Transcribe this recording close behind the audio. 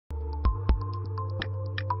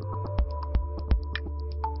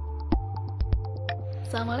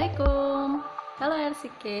Assalamualaikum. Hello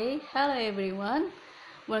Arsikei. Hello everyone.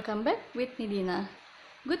 Welcome back with me Dina.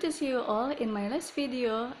 Good to see you all in my last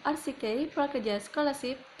video, Arsikei Prakerja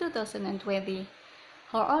Scholarship 2020.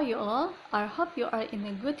 How are you all? I hope you are in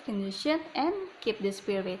a good condition and keep the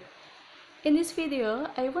spirit. In this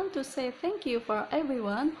video, I want to say thank you for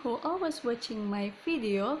everyone who always watching my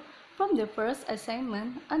video from the first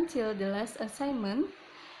assignment until the last assignment,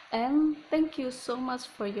 and thank you so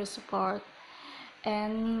much for your support.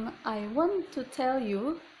 And I want to tell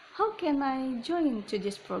you how can I join to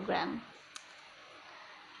this program.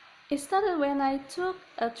 It started when I took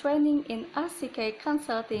a training in Arsikei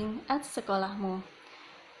Consulting at Sekolahmu.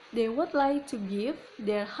 They would like to give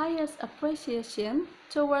their highest appreciation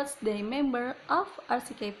towards the member of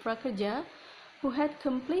Arsikei Prakerja who had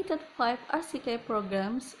completed 5 Arsikei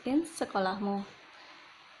programs in Sekolahmu.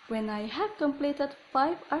 When I have completed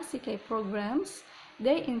 5 Arsikei programs,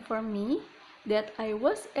 they informed me that I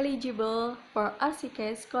was eligible for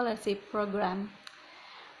Arsikei Scholarship Program.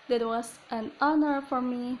 That was an honor for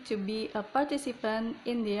me to be a participant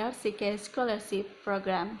in the Arsikei Scholarship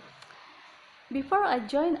Program. Before I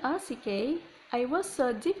joined Arsikei, I was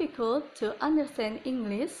so difficult to understand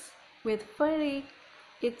English with very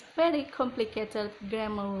complicated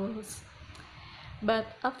grammar rules. But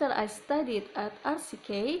after I studied at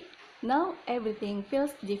Arsikei, now everything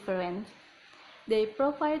feels different. They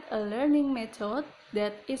provide a learning method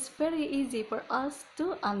that is very easy for us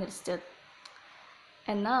to understand.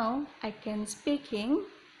 And now I can speaking,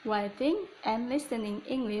 writing, and listening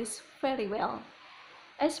English very well,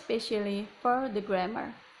 especially for the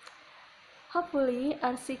grammar. Hopefully,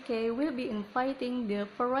 Arsikei will be inviting the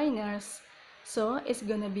foreigners, so it's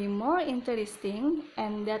gonna be more interesting,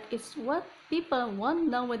 and that is what people want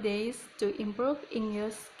nowadays to improve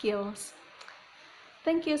English skills.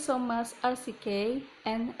 Thank you so much Arsikei,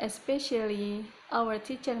 and especially our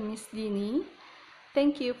teacher Miss Dini.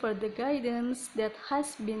 Thank you for the guidance that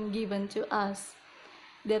has been given to us.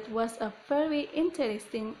 That was a very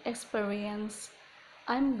interesting experience.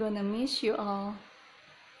 I'm gonna miss you all.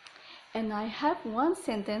 And I have one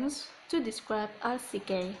sentence to describe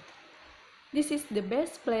Arsikei. This is the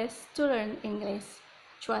best place to learn English.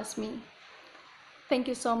 Trust me. Thank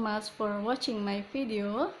you so much for watching my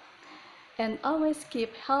video, and always keep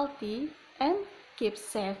healthy and keep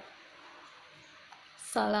safe.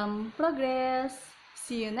 Salam progress.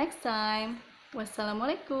 See you next time.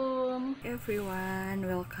 Wassalamualaikum. Everyone,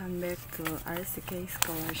 welcome back to Arsikei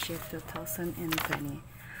Scholarship 2020.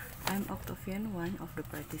 I'm Octavian, one of the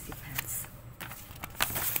participants.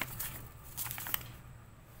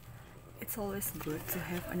 It's always good to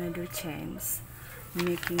have another chance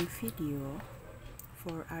making video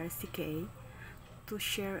for Arsikei to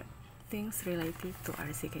share things related to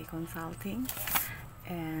Arsikei Consulting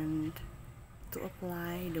and to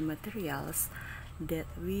apply the materials that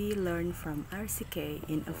we learn from Arsikei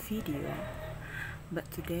in a video.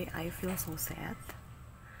 But today I feel so sad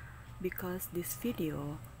because this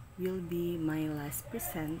video will be my last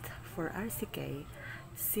present for Arsikei,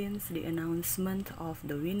 since the announcement of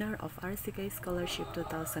the winner of Arsikei Scholarship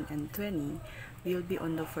 2020 will be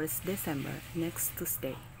on the 1st December, next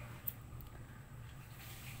Tuesday.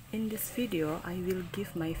 In this video, I will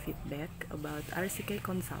give my feedback about Arsikei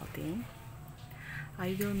Consulting.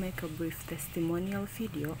 I will make a brief testimonial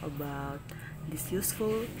video about this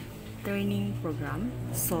useful training program,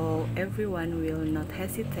 so everyone will not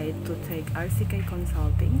hesitate to take Arsikei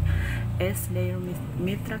Consulting as their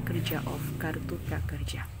mitra kerja of Kartu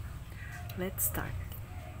Prakerja. Let's start.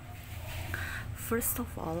 First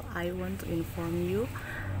of all, I want to inform you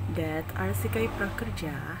that Arsikei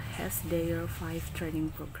Prakerja has their 5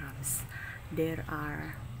 training programs. There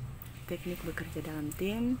are teknik bekerja dalam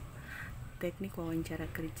tim, teknik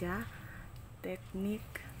wawancara kerja, teknik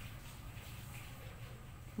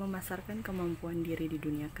memasarkan kemampuan diri di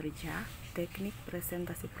dunia kerja, teknik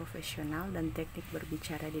presentasi profesional, dan teknik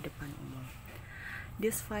berbicara di depan umum.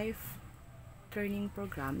 These 5 training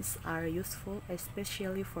programs are useful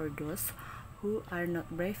especially for those who are not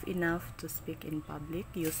brave enough to speak in public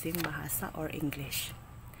using bahasa or English.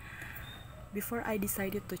 Before I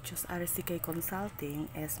decided to choose Arsikei Consulting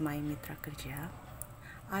as my mitra kerja,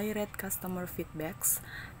 I read customer feedbacks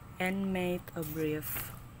and made a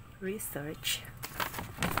brief research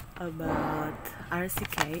about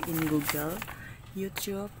Arsikei in Google,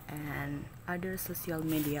 YouTube, and other social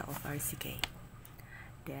media of Arsikei.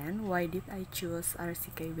 Then, why did I choose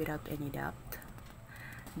Arsikei without any doubt?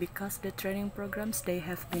 Because the training programs they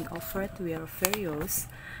have been offered were various,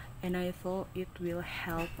 and I thought it will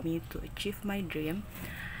help me to achieve my dream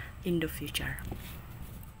in the future.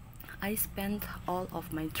 I spent all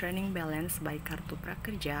of my training balance by Kartu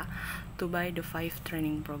Prakerja to buy the 5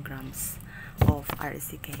 training programs of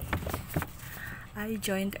Arsikei. I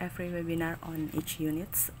joined every webinar on each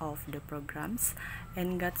units of the programs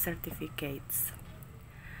and got certificates.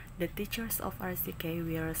 The teachers of Arsikei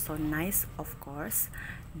were so nice, of course.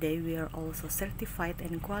 They were also certified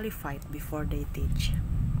and qualified before they teach.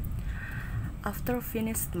 After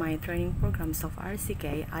finished my training programs of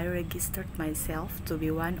Arsikei, I registered myself to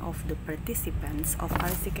be one of the participants of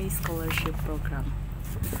Arsikei scholarship program.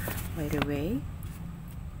 By the way,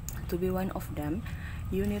 to be one of them,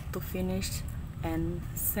 you need to finish and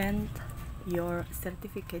send your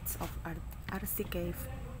certificates of Arsikei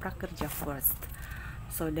Prakerja first,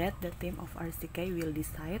 so that the team of Arsikei will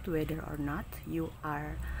decide whether or not you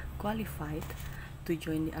are qualified to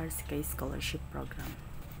join the Arsikei scholarship program.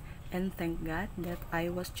 And thank God that I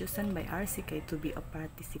was chosen by Arsikei to be a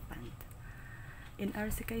participant. In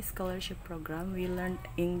Arsikei scholarship program, we learned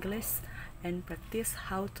English and practice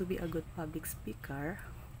how to be a good public speaker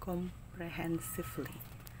comprehensively,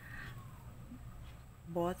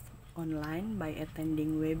 both online by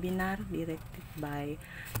attending webinar directed by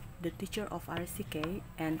the teacher of Arsikei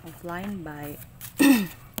and offline by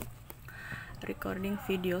recording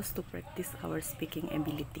videos to practice our speaking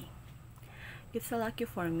ability. It's a lucky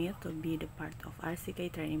for me to be the part of Arsikei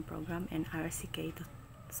training program and Arsikei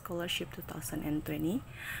scholarship 2020,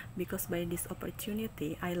 because by this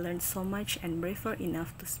opportunity I learned so much and braver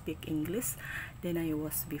enough to speak English than I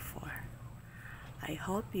was before. I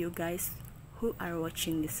hope you guys who are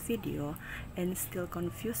watching this video and still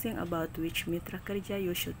confusing about which mitra kerja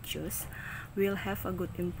you should choose will have a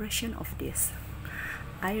good impression of this.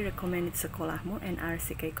 I recommend sekolahmu and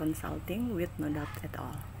Arsikei Consulting with no doubt at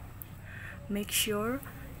all. Make sure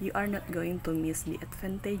you are not going to miss the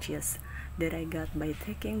advantages that I got by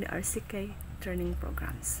taking the Arsikei training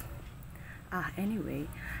programs. Anyway,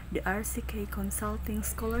 the Arsikei Consulting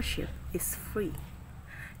scholarship is free.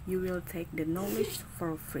 You will take the knowledge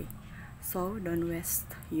for free. So don't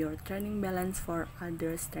waste your training balance for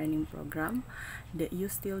others training program that you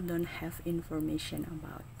still don't have information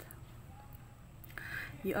about.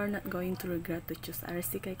 You are not going to regret to choose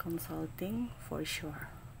Arsikei Consulting for sure.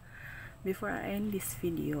 Before I end this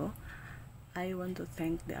video, I want to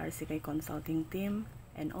thank the Arsikei Consulting team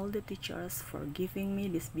and all the teachers for giving me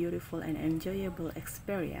this beautiful and enjoyable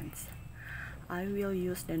experience. I will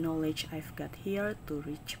use the knowledge I've got here to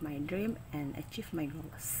reach my dream and achieve my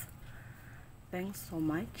goals. Thanks so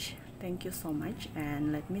much. Thank you so much.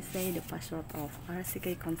 And let me say the password of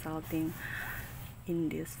Arsikei Consulting in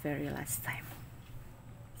this very last time.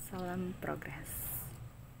 Salam progress.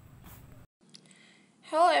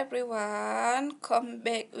 Hello everyone, come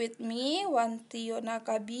back with me, Wanti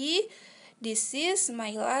Yonakabi. This is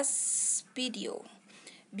my last video.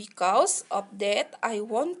 Because of that, I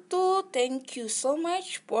want to thank you so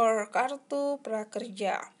much for Kartu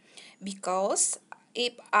Prakerja. Because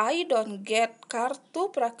if I don't get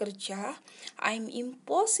Kartu Prakerja, I'm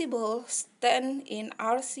impossible stand in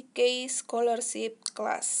Arsikei scholarship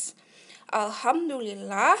class.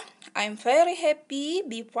 Alhamdulillah, I'm very happy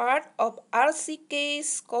be part of Arsikei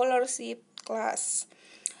scholarship class.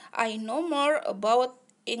 I know more about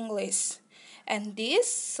English, and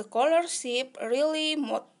this scholarship really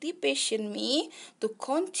motivated me to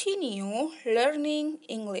continue learning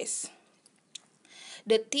English.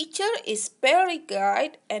 The teacher is very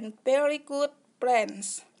good and very good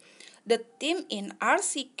friends. The team in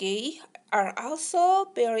Arsikei are also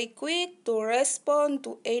very quick to respond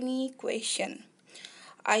to any question.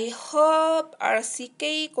 I hope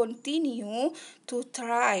Arsikei continue to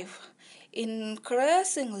thrive,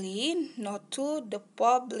 increasingly not to the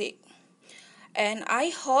public. And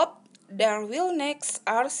I hope there will next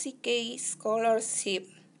Arsikei scholarship.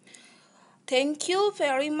 Thank you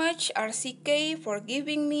very much Arsikei for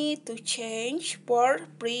giving me to change for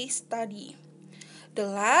pre-study. The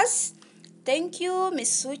last, thank you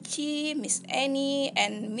Miss Suci, Miss Annie,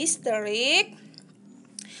 and Mr. Rick.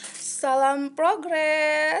 Salam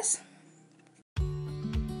progress.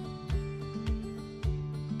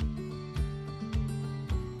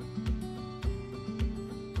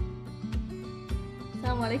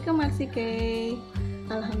 Assalamualaikum Arsikei.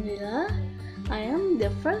 Alhamdulillah, I am the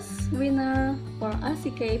first winner for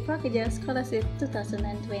Arsikei Prakerja Scholarship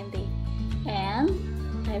 2020, and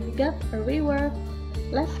I've got a reward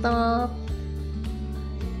laptop.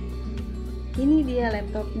 Ini dia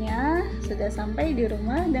laptopnya, sudah sampai di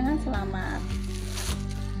rumah dengan selamat.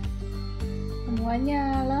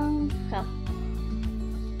 Semuanya lengkap.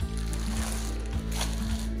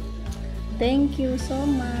 Thank you so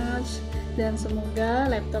much. Dan semoga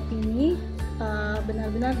laptop ini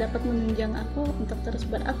benar-benar dapat menunjang aku untuk terus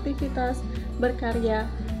beraktivitas, berkarya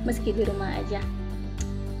meski di rumah aja.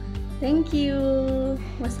 Thank you.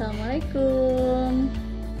 Wassalamualaikum.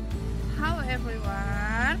 Hello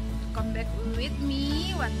everyone, come back with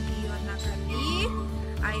me, DINA Agustina.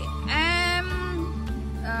 I am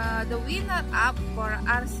the winner up for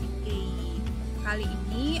Arsikei. Kali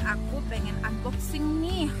ini aku pengen unboxing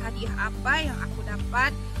nih hadiah apa yang aku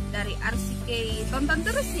dapat dari Arsikei. Tonton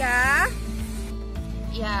terus ya.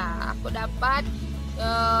 Ya, aku dapat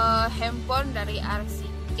handphone dari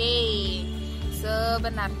Arsikei.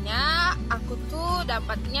 Sebenarnya aku tuh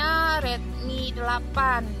dapatnya Redmi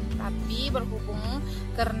 8, tapi berhubung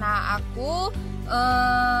karena aku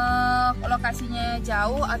lokasinya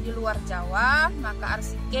jauh di luar Jawa, maka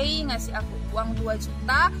Arsikei ngasih aku uang 2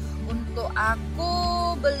 juta untuk aku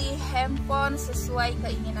beli handphone sesuai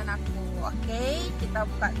keinginan aku. Oke, kita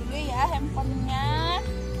buka dulu ya handphonenya.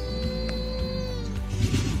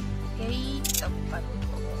 Oke, kita buka dulu.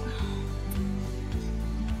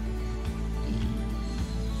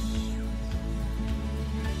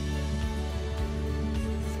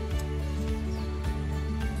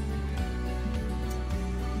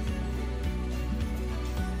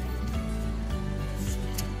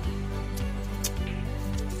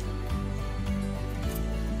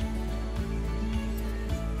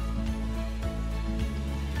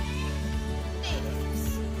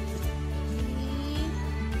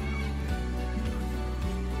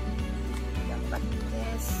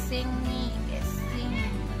 Casing nih, casing.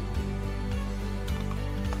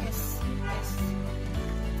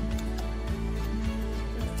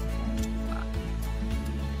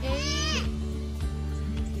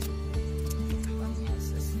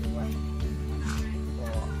 Sesuai aku.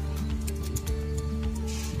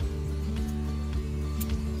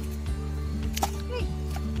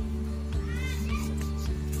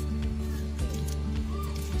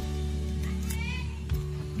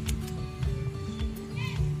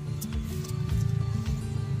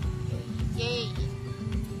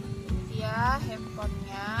 Ya,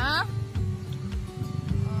 handphonenya.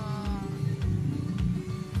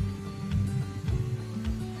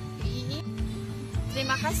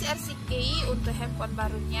 Terima kasih Arsikei untuk handphone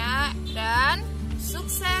barunya dan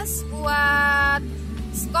sukses buat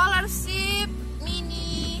scholarship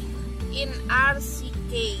mini in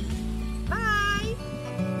Arsikei.